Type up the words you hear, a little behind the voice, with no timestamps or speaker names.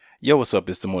Yo, what's up?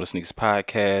 It's the Motor Sneakers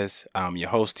Podcast. I'm your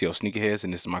host, T.O. Sneakerheads,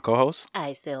 and this is my co-host.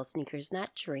 I sell sneakers,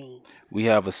 not dreams. We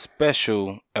have a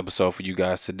special episode for you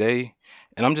guys today,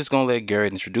 and I'm just gonna let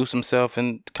Garrett introduce himself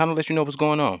and kind of let you know what's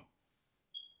going on.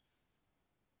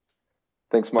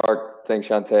 Thanks, Mark. Thanks,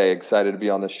 Shantae. Excited to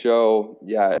be on the show.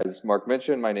 Yeah, as Mark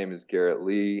mentioned, my name is Garrett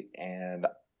Lee, and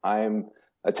I'm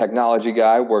a technology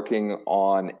guy working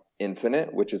on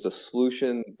Infinite, which is a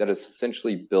solution that is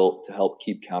essentially built to help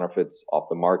keep counterfeits off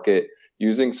the market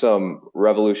using some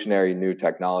revolutionary new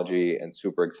technology, and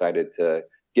super excited to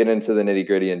get into the nitty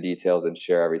gritty and details and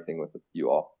share everything with you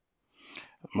all.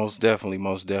 Most definitely,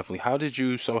 most definitely. How did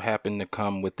you so happen to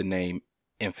come with the name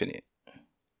Infinite?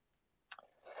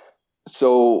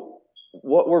 So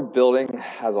what we're building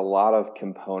has a lot of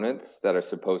components that are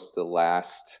supposed to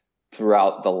last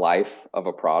throughout the life of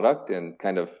a product and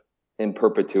kind of in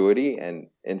perpetuity and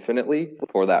infinitely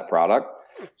for that product.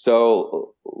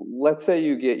 So let's say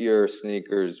you get your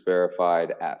sneakers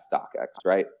verified at StockX,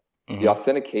 right? The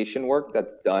authentication work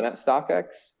that's done at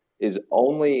StockX is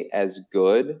only as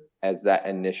good as that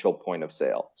initial point of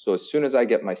sale. So as soon as I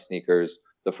get my sneakers,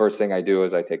 the first thing I do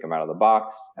is I take them out of the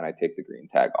box and I take the green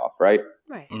tag off, right?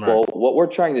 Right. Well, what we're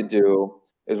trying to do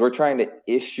is we're trying to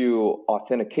issue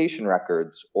authentication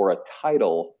records or a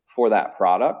title for that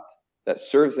product that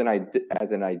serves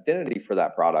as an identity for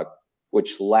that product,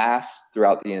 which lasts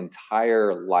throughout the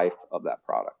entire life of that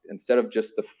product. Instead of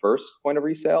just the first point of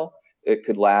resale, it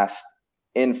could last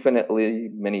infinitely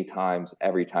many times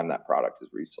every time that product is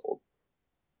resold.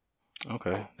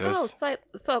 Okay.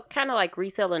 So kind of like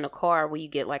reselling a car where you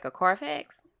get like a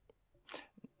Carfax.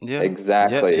 Yeah.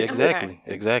 Exactly.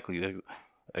 Yeah,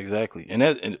 exactly.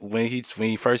 And when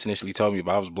he first initially told me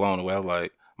about it, I was blown away. I was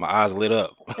like, my eyes lit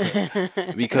up.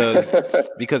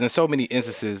 because in so many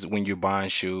instances when you're buying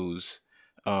shoes,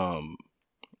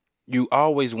 you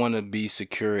always want to be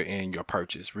secure in your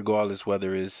purchase, regardless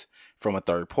whether it's from a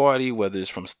third party, whether it's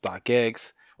from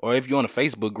StockX, or if you're on a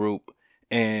Facebook group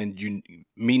and you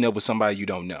meeting up with somebody you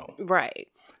don't know. Right.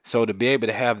 So to be able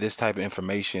to have this type of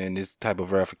information, this type of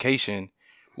verification,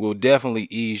 will definitely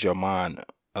ease your mind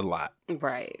a lot.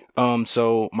 Right.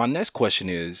 So my next question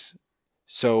is,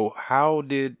 so how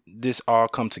did this all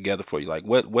come together for you? Like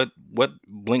what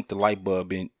blinked the light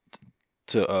bulb in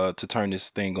to turn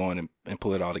this thing on and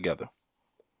pull it all together?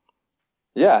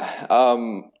 Yeah,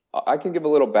 I can give a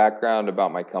little background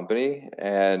about my company,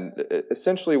 and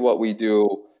essentially what we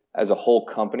do as a whole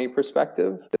company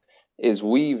perspective is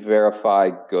we verify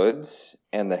goods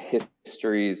and the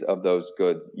histories of those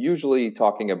goods, usually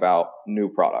talking about new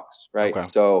products, right? Okay.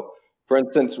 So, for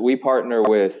instance, we partner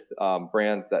with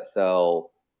brands that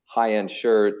sell high-end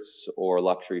shirts or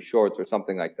luxury shorts or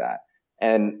something like that.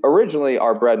 And originally,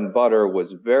 our bread and butter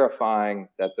was verifying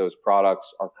that those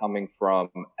products are coming from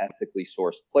ethically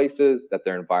sourced places, that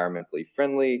they're environmentally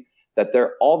friendly, that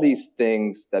they're all these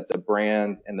things that the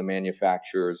brands and the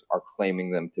manufacturers are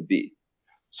claiming them to be.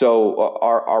 So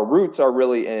our roots are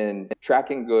really in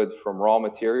tracking goods from raw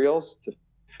materials to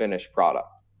finished product.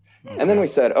 Okay. And then we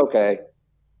said, okay,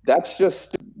 that's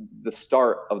just the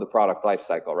start of the product life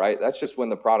cycle, right? That's just when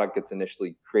the product gets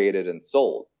initially created and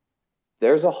sold.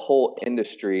 There's a whole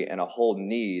industry and a whole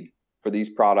need for these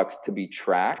products to be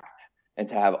tracked and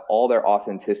to have all their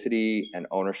authenticity and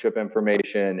ownership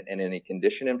information and any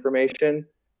condition information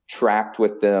tracked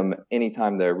with them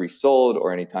anytime they're resold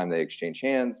or anytime they exchange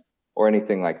hands or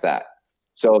anything like that.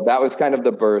 So that was kind of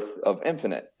the birth of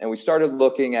Infinite. And we started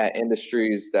looking at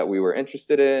industries that we were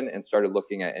interested in and started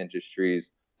looking at industries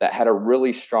that had a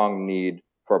really strong need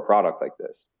for a product like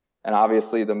this. And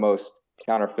obviously the most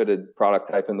counterfeited product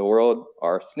type in the world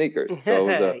are sneakers. So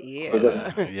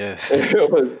Yes.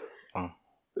 it was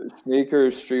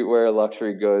sneakers, streetwear,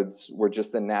 luxury goods were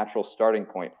just the natural starting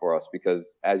point for us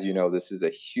because, as you know, this is a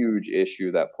huge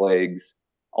issue that plagues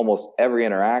almost every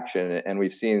interaction. And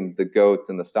we've seen the GOATs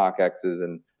and the StockX's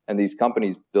and these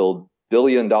companies build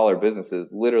billion-dollar businesses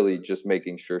literally just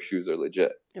making sure shoes are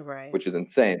legit, Right. which is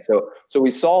insane. So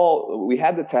we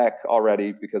had the tech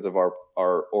already because of our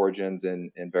origins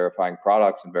in verifying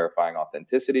products and verifying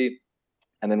authenticity.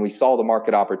 And then we saw the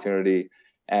market opportunity,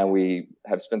 and we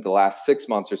have spent the last 6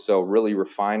 months or so really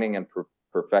refining and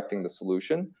perfecting the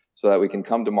solution so that we can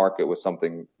come to market with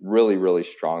something really, really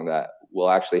strong that will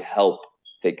actually help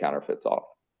take counterfeits off.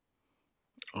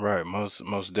 Right,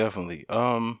 most definitely.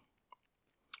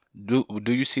 Do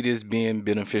you see this being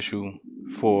beneficial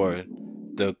for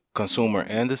the consumer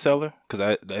and the seller?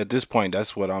 Because at this point,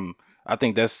 that's what I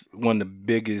think that's one of the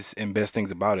biggest and best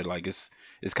things about it. Like it's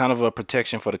kind of a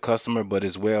protection for the customer, but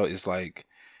as well, it's like,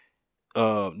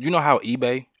 you know how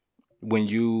eBay, when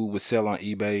you would sell on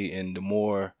eBay, and the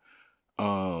more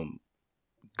um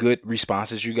good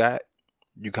responses you got,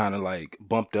 you kind of like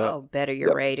bumped up. Oh, better your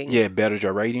Yep. rating. Yeah, bettered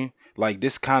your rating. Like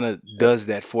this kind of does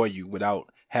that for you without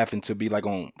having to be like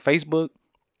on Facebook.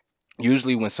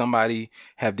 Usually when somebody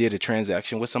have did a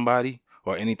transaction with somebody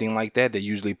or anything like that, they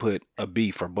usually put a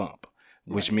B for bump,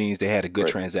 which Right. means they had a good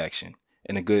Right. transaction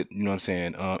and a good, you know what I'm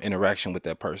saying, interaction with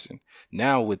that person.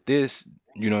 Now with this,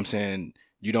 you know what I'm saying,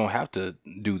 you don't have to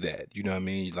do that. You know what I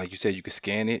mean? Like you said, you can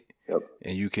scan it Yep.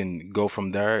 and you can go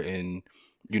from there. And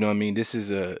you know what I mean? This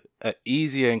is a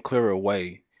easier and clearer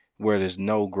way where there's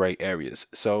no gray areas.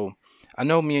 So I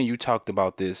know me and you talked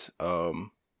about this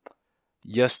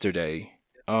yesterday.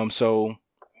 So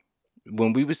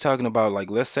when we was talking about like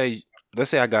let's say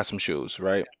I got some shoes,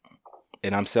 right?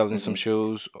 And I'm selling some Mhm.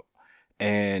 shoes,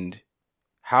 and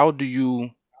how do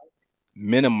you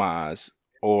minimize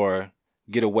or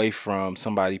get away from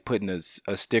somebody putting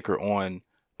a sticker on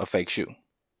a fake shoe?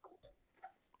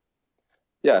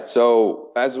 Yeah.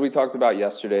 So as we talked about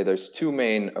yesterday, there's two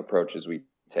main approaches we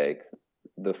take.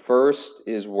 The first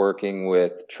is working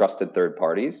with trusted third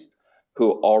parties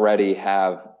who already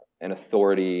have an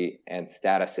authority and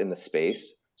status in the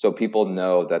space. So people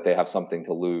know that they have something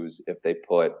to lose if they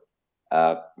put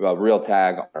a real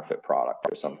tag on a fit product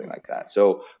or something like that.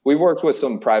 So we worked with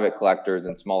some private collectors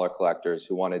and smaller collectors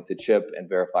who wanted to chip and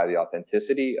verify the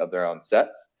authenticity of their own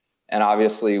sets. And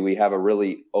obviously, we have a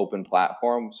really open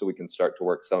platform, so we can start to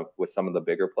work with some of the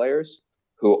bigger players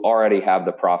who already have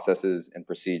the processes and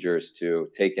procedures to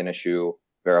take in a shoe,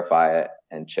 verify it,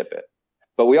 and chip it.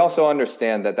 But we also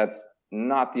understand that that's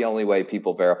not the only way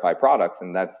people verify products,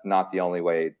 and that's not the only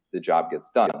way the job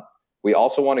gets done. We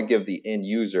also want to give the end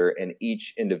user and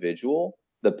each individual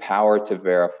the power to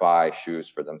verify shoes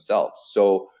for themselves.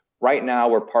 So right now,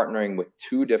 we're partnering with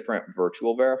two different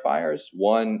virtual verifiers.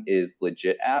 One is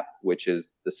Legit App, which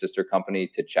is the sister company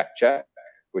to CheckCheck,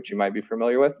 which you might be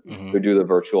familiar with, Mhm. who do the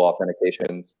virtual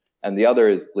authentications. And the other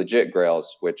is Legit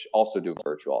Grails, which also do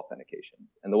virtual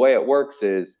authentications. And the way it works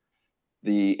is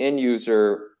the end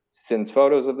user sends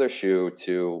photos of their shoe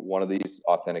to one of these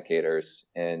authenticators,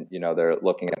 and they're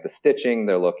looking at the stitching,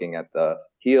 they're looking at the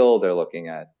heel, they're looking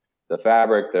at the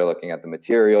fabric, they're looking at the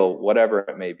material, whatever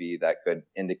it may be that could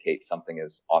indicate something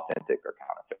is authentic or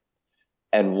counterfeit.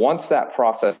 And once that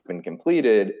process has been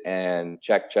completed and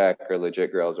CheckCheck or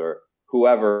Legit Grails or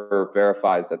whoever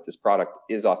verifies that this product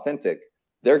is authentic,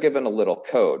 they're given a little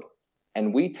code.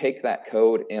 And we take that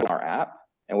code in our app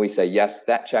and we say, yes,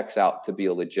 that checks out to be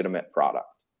a legitimate product.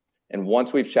 And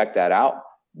once we've checked that out,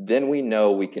 then we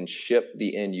know we can ship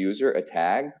the end user a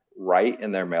tag right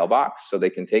in their mailbox so they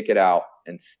can take it out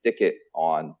and stick it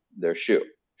on their shoe.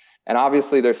 And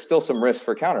obviously, there's still some risk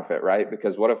for counterfeit, right?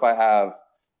 Because what if I have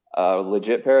a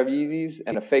legit pair of Yeezys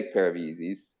and a fake pair of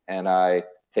Yeezys, and I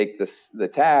take the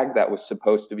tag that was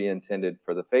supposed to be intended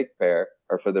for the fake pair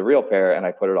or for the real pair, and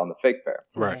I put it on the fake pair?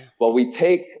 Right. Yeah. Well, we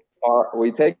take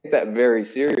that very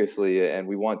seriously, and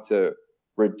we want to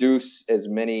reduce as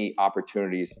many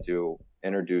opportunities to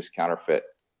introduce counterfeit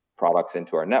products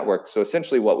into our network. So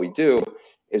essentially what we do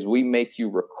is we make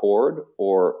you record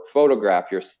or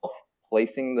photograph yourself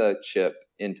placing the chip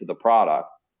into the product.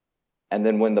 And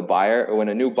then when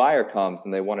a new buyer comes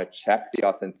and they want to check the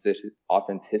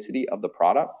authenticity of the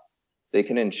product, they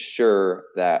can ensure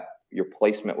that your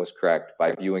placement was correct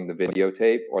by viewing the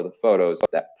videotape or the photos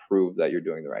that prove that you're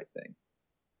doing the right thing.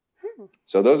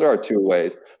 So those are our two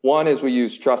ways. One is we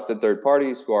use trusted third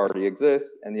parties who already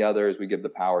exist, and the other is we give the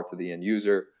power to the end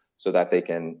user so that they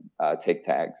can take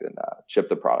tags and ship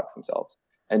the products themselves.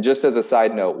 And just as a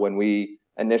side note, when we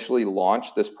initially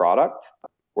launched this product,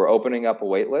 we're opening up a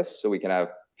wait list so we can have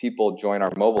people join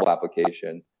our mobile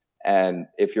application. And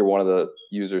if you're one of the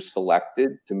users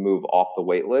selected to move off the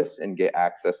wait list and get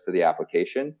access to the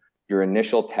application, your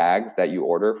initial tags that you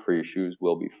order for your shoes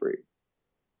will be free.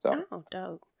 So Oh,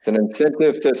 dope. it's an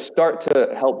incentive to start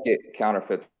to help get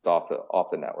counterfeits off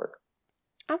the network.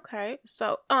 Okay.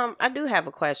 So, I do have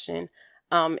a question.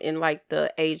 In like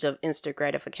the age of instant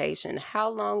gratification, how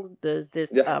long does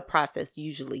this process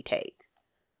usually take?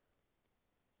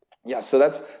 Yeah, so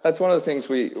that's one of the things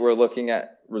we're looking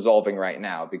at resolving right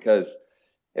now, because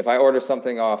if I order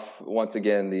something off, once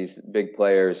again, these big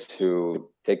players who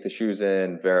take the shoes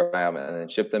in, verify them, and then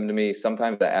ship them to me,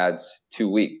 sometimes that adds 2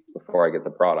 weeks before I get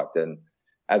the product. And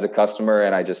as a customer,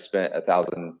 and I just spent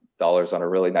 $1,000 on a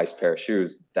really nice pair of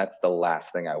shoes, that's the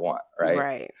last thing I want, right?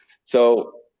 Right.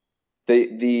 So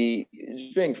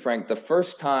just being frank, the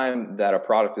first time that a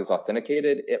product is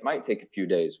authenticated, it might take a few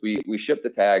days. We ship the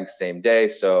tag same day,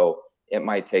 so it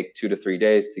might take 2 to 3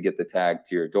 days to get the tag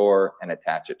to your door and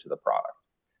attach it to the product.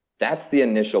 That's the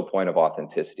initial point of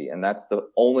authenticity. And that's the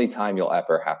only time you'll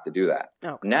ever have to do that.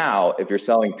 Okay. Now, if you're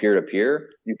selling peer-to-peer,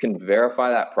 you can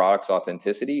verify that product's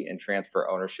authenticity and transfer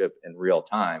ownership in real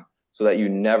time so that you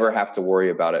never have to worry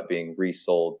about it being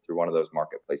resold through one of those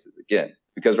marketplaces again.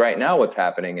 Because right now what's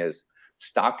happening is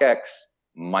StockX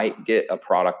might get a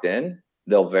product in,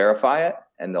 they'll verify it,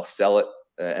 and they'll sell it,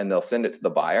 and they'll send it to the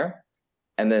buyer.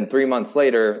 And then 3 months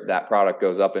later, that product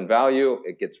goes up in value,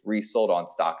 it gets resold on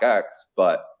StockX,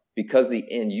 but because the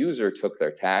end user took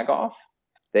their tag off,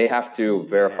 they have to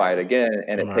verify it again,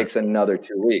 and it takes another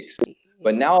 2 weeks.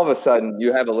 But now all of a sudden,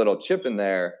 you have a little chip in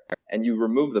there, and you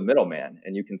remove the middleman,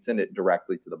 and you can send it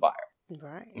directly to the buyer.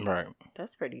 Right.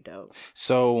 That's pretty dope.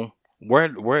 So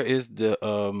where is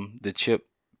the chip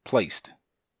placed?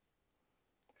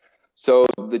 So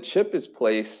the chip is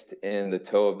placed in the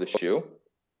toe of the shoe.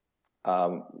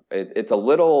 It's a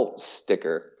little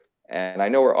sticker, and I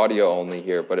know we're audio only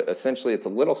here, but essentially it's a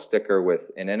little sticker with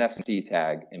an NFC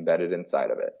tag embedded inside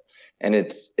of it. And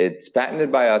it's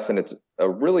patented by us, and it's a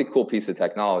really cool piece of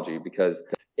technology because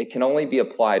it can only be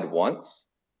applied once.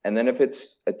 And then if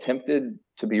it's attempted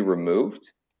to be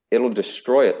removed, it'll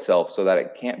destroy itself so that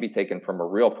it can't be taken from a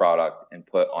real product and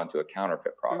put onto a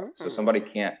counterfeit product. So somebody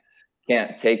can't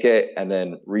take it and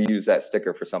then reuse that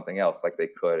sticker for something else like they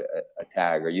could a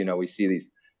tag, or we see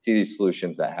these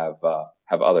solutions that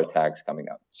have other tags coming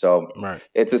up. So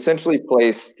it's essentially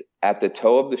placed at the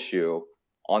toe of the shoe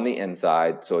on the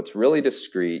inside, so it's really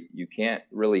discreet. You can't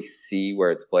really see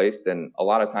where it's placed, and a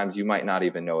lot of times you might not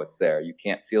even know it's there. You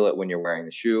can't feel it when you're wearing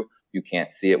the shoe. You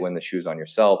can't see it when the shoe's on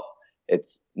yourself.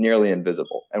 It's nearly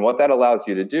invisible. And what that allows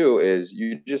you to do is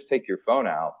you just take your phone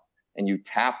out and you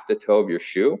tap the toe of your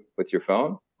shoe with your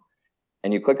phone,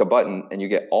 and you click a button, and you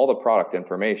get all the product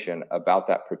information about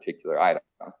that particular item.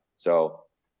 So,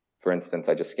 for instance,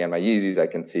 I just scanned my Yeezys. I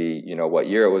can see, what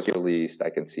year it was released.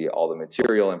 I can see all the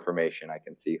material information. I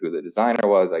can see who the designer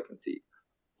was. I can see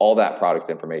all that product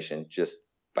information just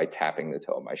by tapping the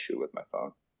toe of my shoe with my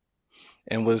phone.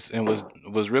 And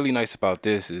was really nice about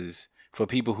this is for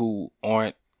people who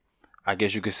aren't, I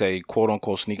guess you could say, quote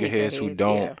unquote sneakerheads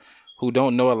who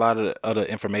don't know a lot of the other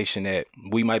information that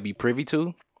we might be privy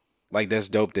to. Like, that's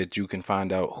dope that you can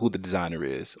find out who the designer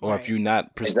is, or if you're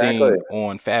not pristine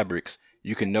on fabrics,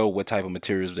 you can know what type of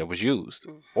materials that was used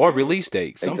or release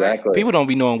date. Some people don't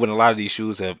be knowing when a lot of these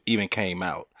shoes have even came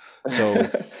out. So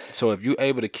if you're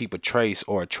able to keep a trace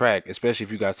or a track, especially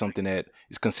if you got something that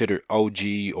is considered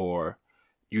OG or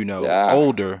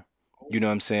older, you know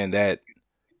what I'm saying, that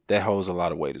holds a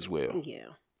lot of weight as well. Yeah.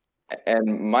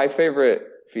 And my favorite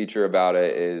feature about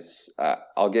it is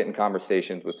I'll get in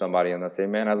conversations with somebody and they'll say,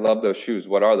 "Man, I love those shoes.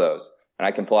 What are those?" And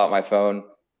I can pull out my phone,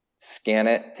 scan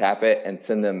it, tap it, and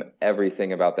send them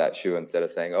everything about that shoe instead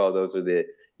of saying, "Oh, those are the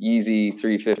Yeezy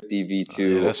 350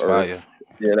 V2." Yeah, that's fire.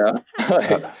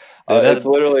 It's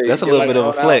literally that's a little bit of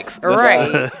a flex,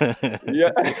 right?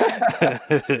 Yeah.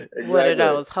 Exactly. What are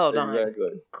those? Hold on.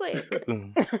 Click.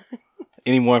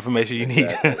 Any more information you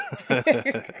need?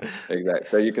 Exactly.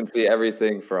 So you can see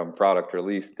everything from product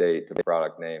release date to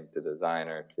product name to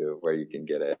designer to where you can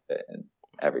get it and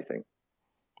everything.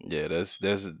 Yeah, that's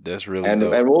really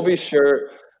dope. And we'll be sure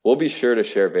to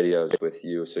share videos with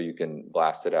you so you can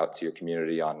blast it out to your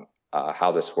community on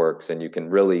how this works, and you can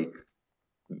really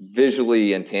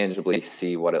visually and tangibly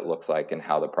see what it looks like and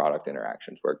how the product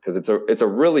interactions work, because it's a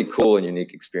really cool and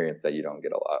unique experience that you don't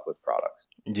get a lot with products.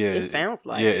 Yeah, it sounds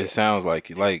like it sounds like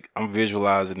it. Like, I'm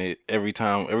visualizing it every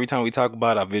time we talk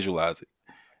about it. I visualize it.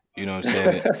 You know what I'm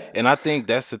saying? And I think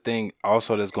that's the thing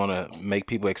also that's gonna make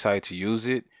people excited to use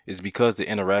it, is because the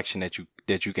interaction that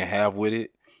you can have with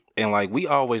it. And like, we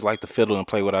always like to fiddle and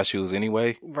play with our shoes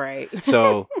anyway, right?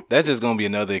 So that's just gonna be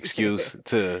another excuse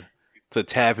to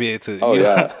tap it,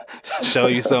 to show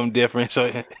you something different.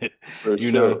 So For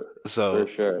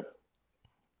sure.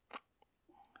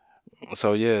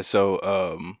 So yeah,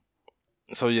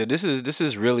 this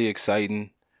is really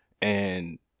exciting,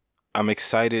 and I'm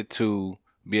excited to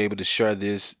be able to share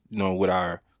this, with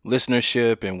our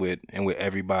listenership and with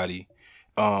everybody.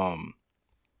 And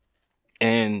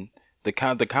the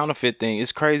counterfeit thing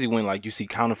is crazy when, like, you see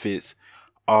counterfeits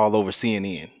all over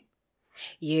CNN.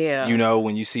 Yeah.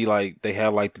 When you see, like, they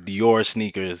have like the Dior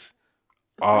sneakers.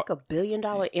 It's like $1 billion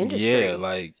industry. Yeah,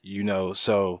 like,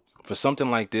 so for something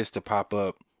like this to pop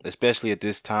up, especially at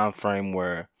this time frame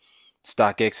where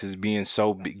StockX is getting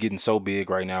so big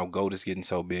right now, gold is getting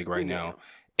so big right now,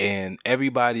 and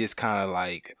everybody is kind of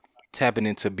like tapping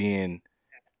into being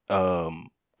a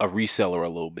reseller a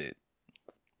little bit,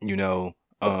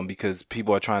 because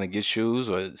people are trying to get shoes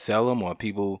or sell them, or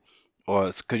people or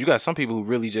because you got some people who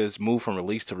really just move from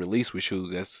release to release with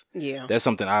shoes. That's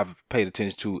something I've paid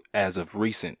attention to as of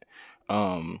recent.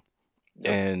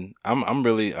 And I'm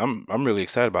really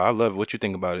excited about it. I love it. What you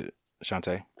think about it,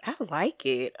 Shantae? I like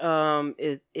it.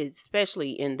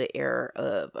 Especially in the era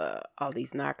of all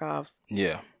these knockoffs.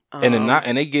 Yeah.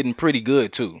 And they getting pretty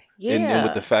good too. Yeah. And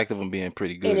with the fact of them being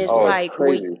pretty good. And it's like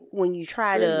when you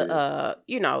try to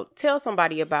tell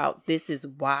somebody about this is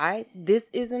why this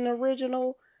isn't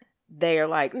original, they're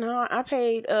like, no, I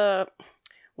paid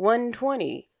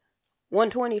 $120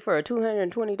 for a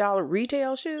 $220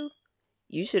 retail shoe.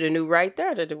 You should have knew right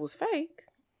there that it was fake.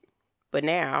 But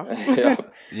now,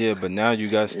 but now you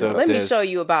got stuff. Let me show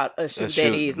you about a shoe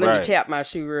that is. Let me tap my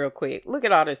shoe real quick. Look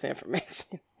at all this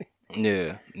information.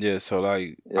 Yeah. So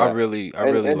like, I really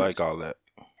like all that.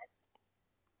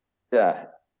 Yeah,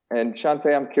 and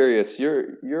Shantae, I'm curious.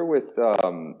 You're with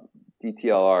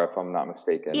DTLR, if I'm not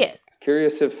mistaken. Yes.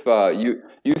 Curious if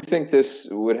you think this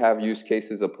would have use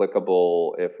cases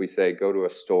applicable if we say go to a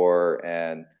store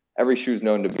and every shoe's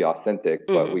known to be authentic,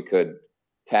 but we could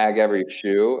tag every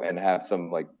shoe and have some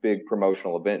like big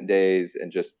promotional event days and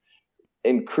just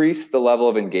increase the level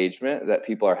of engagement that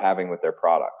people are having with their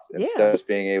products. Instead of just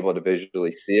being able to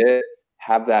visually see it,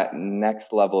 have that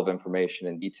next level of information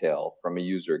and detail from a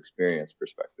user experience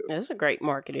perspective. That's a great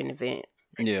marketing event.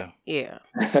 Yeah.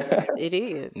 It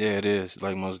is. Yeah, it is.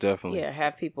 Like, most definitely. Yeah,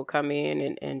 have people come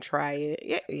in and try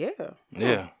it. Yeah,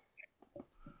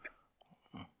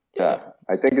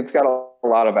 I think it's got a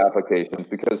lot of applications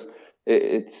because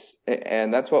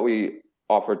and that's what we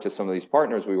offer to some of these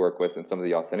partners we work with and some of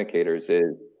the authenticators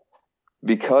is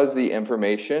because the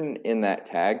information in that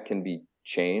tag can be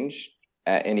changed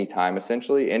at any time,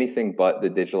 essentially anything but the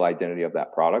digital identity of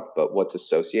that product, but what's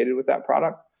associated with that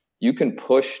product, you can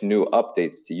push new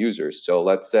updates to users. So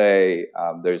let's say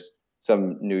there's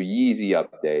some new Yeezy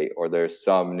update or there's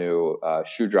some new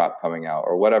shoe drop coming out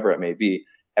or whatever it may be.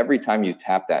 Every time you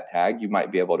tap that tag, you might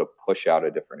be able to push out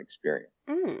a different experience.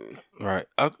 Right.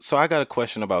 So I got a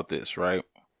question about this, right?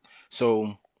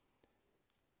 So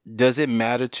does it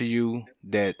matter to you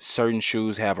that certain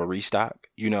shoes have a restock?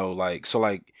 You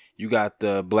got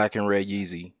the black and red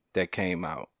Yeezy that came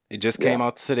out. It just came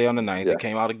out today on the 9th. It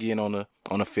came out again on the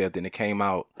 5th, and it came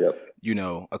out,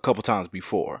 a couple times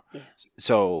before.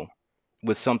 So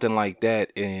with something like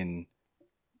that and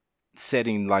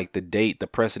setting like the date, the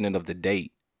precedent of the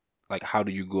date, like how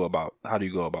do you go about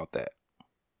that?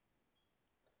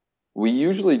 We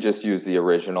usually just use the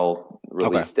original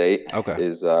release date.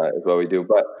 Is what we do,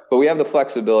 but we have the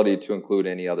flexibility to include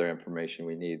any other information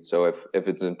we need. So if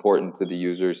it's important to the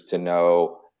users to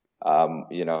know,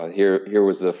 here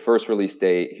was the first release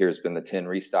date, here's been the 10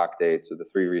 restock dates or the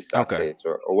 3 restock dates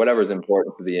or whatever's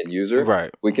important to the end user,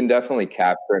 right? We can definitely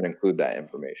capture and include that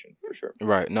information for sure.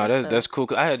 Right. No, that's cool.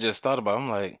 'Cause I had just thought about it. I'm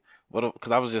like, what?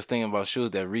 Because I was just thinking about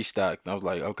shoes that restocked, and I was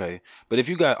like, okay. But if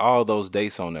you got all those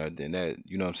dates on there, then that,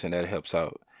 you know what I'm saying, that helps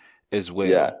out as well.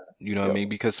 Yeah. You know what I mean?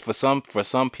 Because for some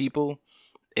people,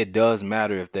 it does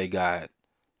matter if they got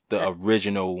the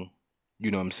original,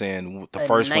 you know what I'm saying, the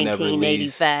first one ever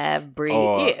released, 1985 breed,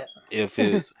 or if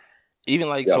it's even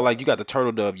like so, like you got the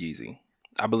Turtle Dove Yeezy.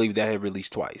 I believe that had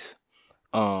released twice.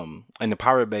 And the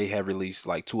Pirate Bay had released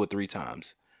like 2 or 3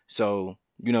 times. So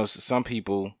some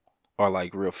people are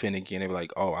like real finicky and they're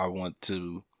like, oh, I want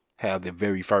to have the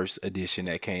very first edition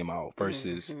that came out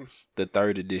versus the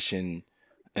 3rd edition.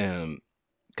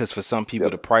 Because for some people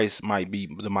the price might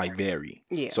vary.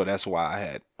 So that's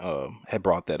why I had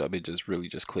brought that up. It just really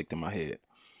just clicked in my head.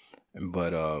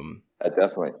 But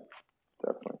definitely.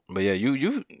 But yeah,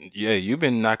 you've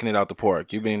been knocking it out the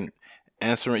park. You've been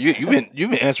answering you've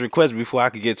been answering questions before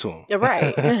I could get to them.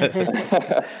 Right.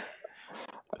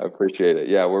 I appreciate it.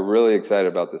 Yeah, we're really excited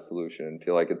about the solution and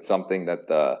feel like it's something that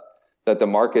the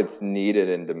market's needed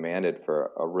and demanded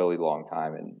for a really long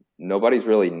time, and nobody's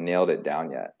really nailed it down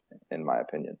yet, in my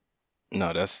opinion.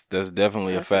 No, that's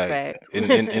definitely a fact.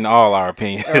 In all our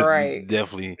opinions, right?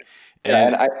 Definitely.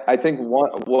 And I think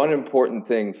one important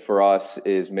thing for us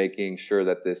is making sure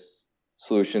that this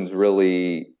solution's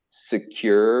really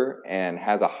secure and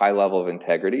has a high level of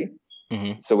integrity.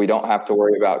 So we don't have to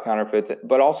worry about counterfeits,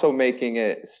 but also making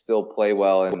it still play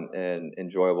well and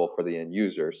enjoyable for the end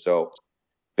user. So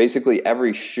basically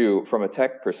every shoe, from a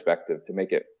tech perspective, to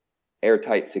make it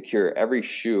airtight, secure, every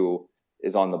shoe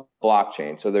is on the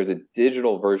blockchain. So there's a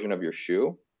digital version of your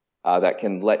shoe that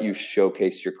can let you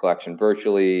showcase your collection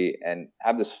virtually and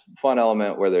have this fun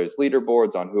element where there's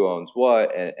leaderboards on who owns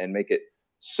what and make it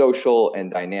social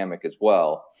and dynamic as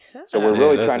well. So we're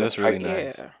really trying to strike, really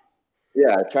nice.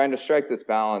 trying to strike this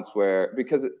balance where,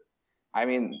 because I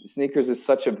mean, sneakers is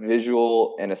such a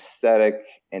visual and aesthetic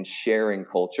and sharing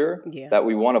culture that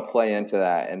we want to play into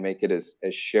that and make it as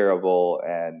shareable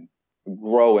and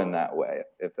grow in that way,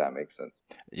 if that makes sense.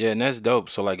 Yeah, and that's dope.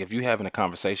 So like if you having a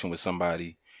conversation with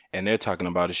somebody and they're talking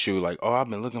about a shoe, like, oh, I've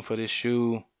been looking for this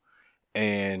shoe,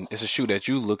 and it's a shoe that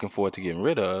you looking forward to getting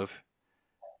rid of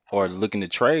or looking to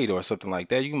trade or something like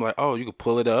that, you can be like, oh, you can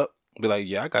pull it up, be like,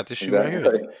 yeah, I got this shoe right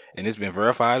here. And it's been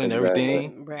verified and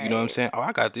everything. Right. You know what I'm saying? Oh,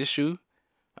 I got this shoe.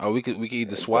 Oh, we could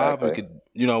either swap, we could,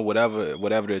 you know, whatever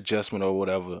the adjustment or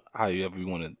whatever, however you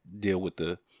want to deal with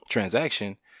the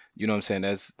transaction. You know what I'm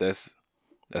saying?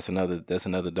 That's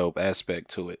another dope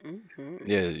aspect to it. Mm-hmm.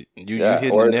 Yeah, you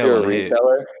hitting or the nail on the head.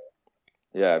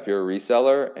 Yeah, if you're a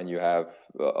reseller and you have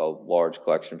a large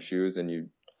collection of shoes and you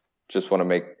just want to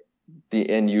make the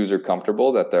end user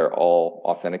comfortable that they're all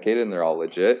authenticated and they're all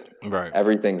legit, right?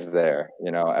 Everything's there.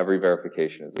 You know, every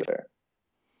verification is there.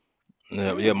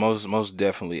 Yeah, most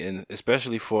definitely, and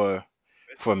especially for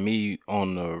me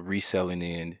on the reselling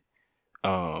end,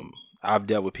 I've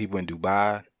dealt with people in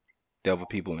Dubai, dealt with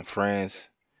people in France,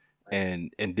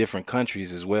 and in different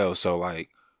countries as well. So like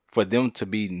for them to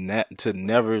be to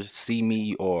never see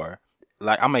me, or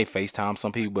like I may FaceTime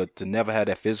some people, but to never have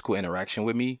that physical interaction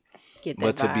with me,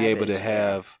 but to be able to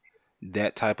have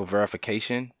that type of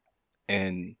verification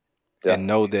and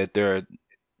know that they're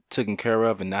taken care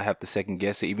of and not have to second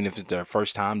guess it, even if it's their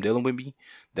first time dealing with me,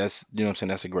 that's, you know what I'm saying,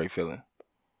 that's a great feeling.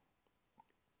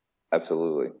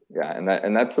 Absolutely. Yeah.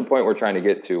 And that's the point we're trying to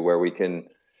get to, where we can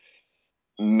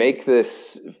make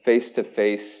this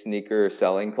face-to-face sneaker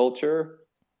selling culture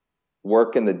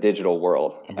work in the digital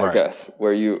world, right. I guess,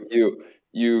 where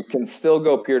you can still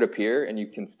go peer-to-peer and you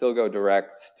can still go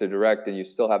direct to direct, and you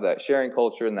still have that sharing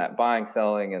culture and that buying,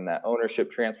 selling, and that ownership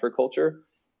transfer culture,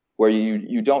 where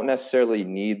you don't necessarily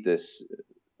need this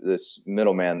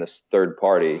middleman, this third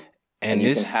party, and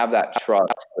you can have that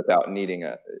trust without needing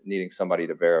somebody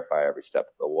to verify every step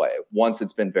of the way once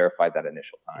it's been verified that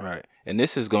initial time. Right. And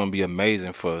this is going to be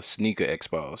amazing for sneaker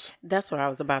expos. That's what I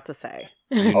was about to say.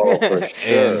 Oh, for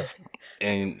sure.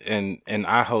 And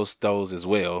I host those as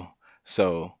well.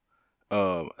 So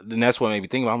then that's what made me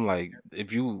think about. I'm like,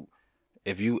 if you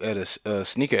at a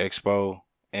sneaker expo,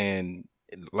 and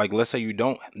like, let's say you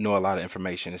don't know a lot of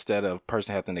information, instead of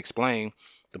person having to explain,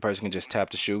 the person can just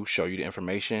tap the shoe, show you the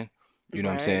information. You know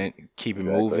what I'm saying? Keep it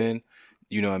moving.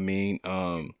 You know what I mean?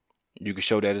 You can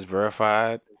show that it's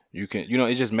verified. You can,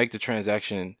 it just make the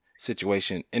transaction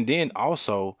situation. And then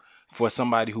also for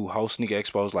somebody who hosts sneaker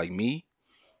expos like me,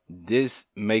 this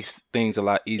makes things a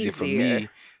lot easier for me,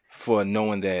 for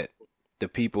knowing that the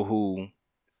people who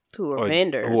are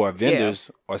vendors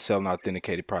are selling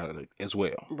authenticated product as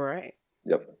well. Right.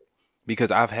 Yep.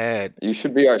 Because I've had. You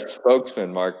should be our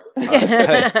spokesman, Mark. Hey,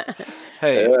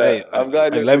 I'm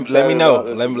glad. Let me know.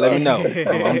 Let me know.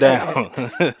 I'm down.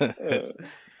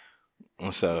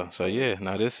 So yeah.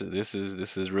 Now this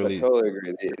is really. I totally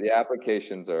agree. The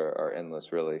applications are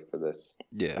endless, really, for this.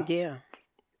 Yeah. Yeah.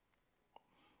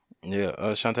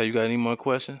 Yeah. Chantal, you got any more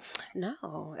questions?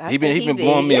 No. He been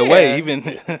blowing me away.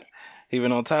 He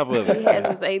been on top of it. He has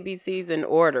his ABCs in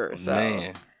order. So.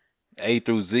 Man, A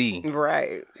through Z.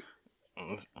 Right.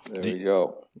 There we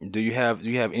go. Do you have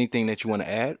anything that you want to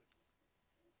add?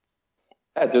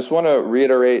 I just want to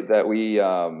reiterate that we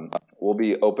will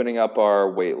be opening up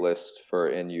our wait list for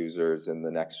end users in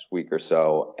the next week or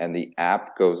so, and the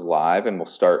app goes live, and we'll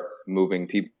start moving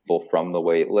people from the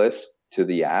wait list to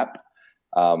the app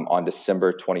on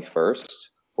December 21st.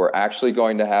 We're actually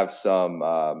going to have some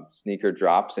sneaker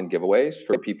drops and giveaways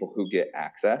for people who get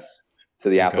access to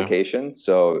the application.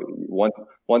 So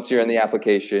once you're in the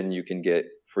application, you can get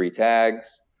free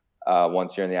tags.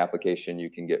 Once you're in the application,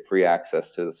 you can get free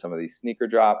access to some of these sneaker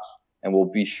drops. And we'll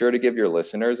be sure to give your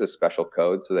listeners a special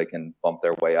code so they can bump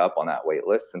their way up on that wait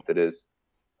list, since it is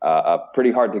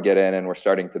pretty hard to get in, and we're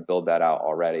starting to build that out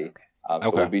already.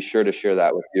 So we'll be sure to share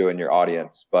that with you and your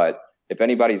audience. But if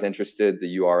anybody's interested,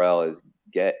 the URL is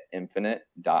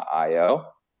getinfinite.io,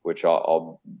 which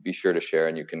I'll be sure to share,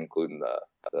 and you can include in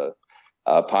the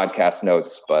podcast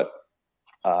notes. But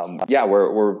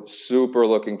we're super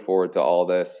looking forward to all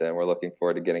this, and we're looking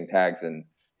forward to getting tags in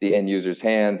the end users'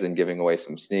 hands and giving away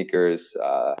some sneakers.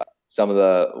 Some of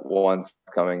the ones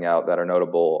coming out that are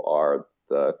notable are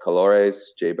the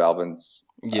Colores, J Balvin's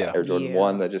Air Jordan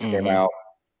 1 that just came out.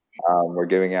 We're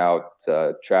giving out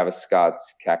Travis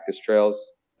Scott's Cactus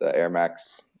Trails, the Air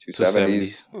Max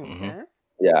 270s. Mm-hmm.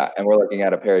 Yeah, and we're looking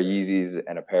at a pair of Yeezys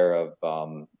and a pair of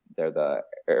they're the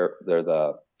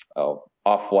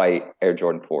off-white Air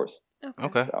Jordan 4s.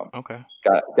 Okay. So,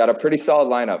 got a pretty solid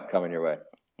lineup coming your way.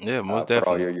 Yeah, most definitely. For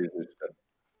all your users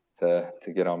to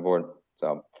get on board.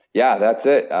 So yeah, that's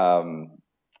it.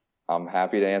 I'm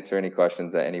happy to answer any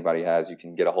questions that anybody has. You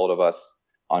can get a hold of us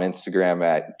on Instagram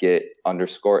at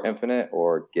get_infinite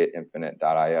or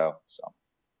getinfinite.io. So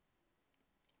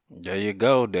there you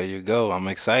go. There you go. I'm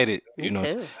excited. Me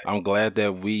too. I'm glad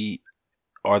that we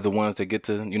are the ones that get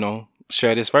to,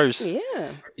 share this first.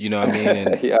 Yeah. You know what I mean?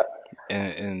 And yeah.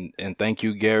 And thank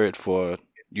you, Garrett, for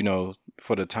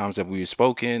for the times that we've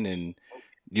spoken and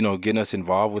getting us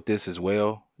involved with this as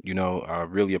well. I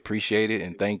really appreciate it,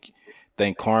 and thank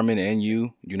Carmen and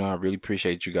you. I really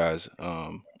appreciate you guys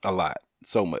a lot,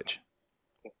 so much.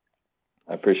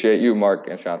 I appreciate you, Mark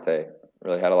and Shantae.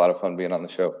 Really had a lot of fun being on the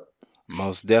show.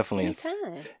 Most definitely.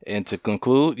 Anytime. And to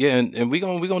conclude, and we're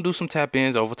gonna do some tap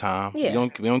ins over time. Yeah. We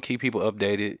gonna keep people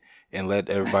updated and let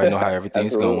everybody know how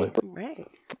everything's going. Right.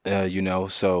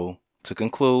 So to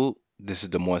conclude, this is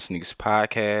the More Sneakers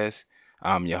Podcast.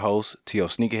 I'm your host, T.O.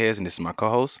 Sneakerheads, and this is my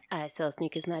co-host. I sell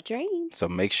sneakers, not dreams. So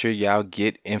make sure y'all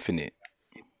get infinite.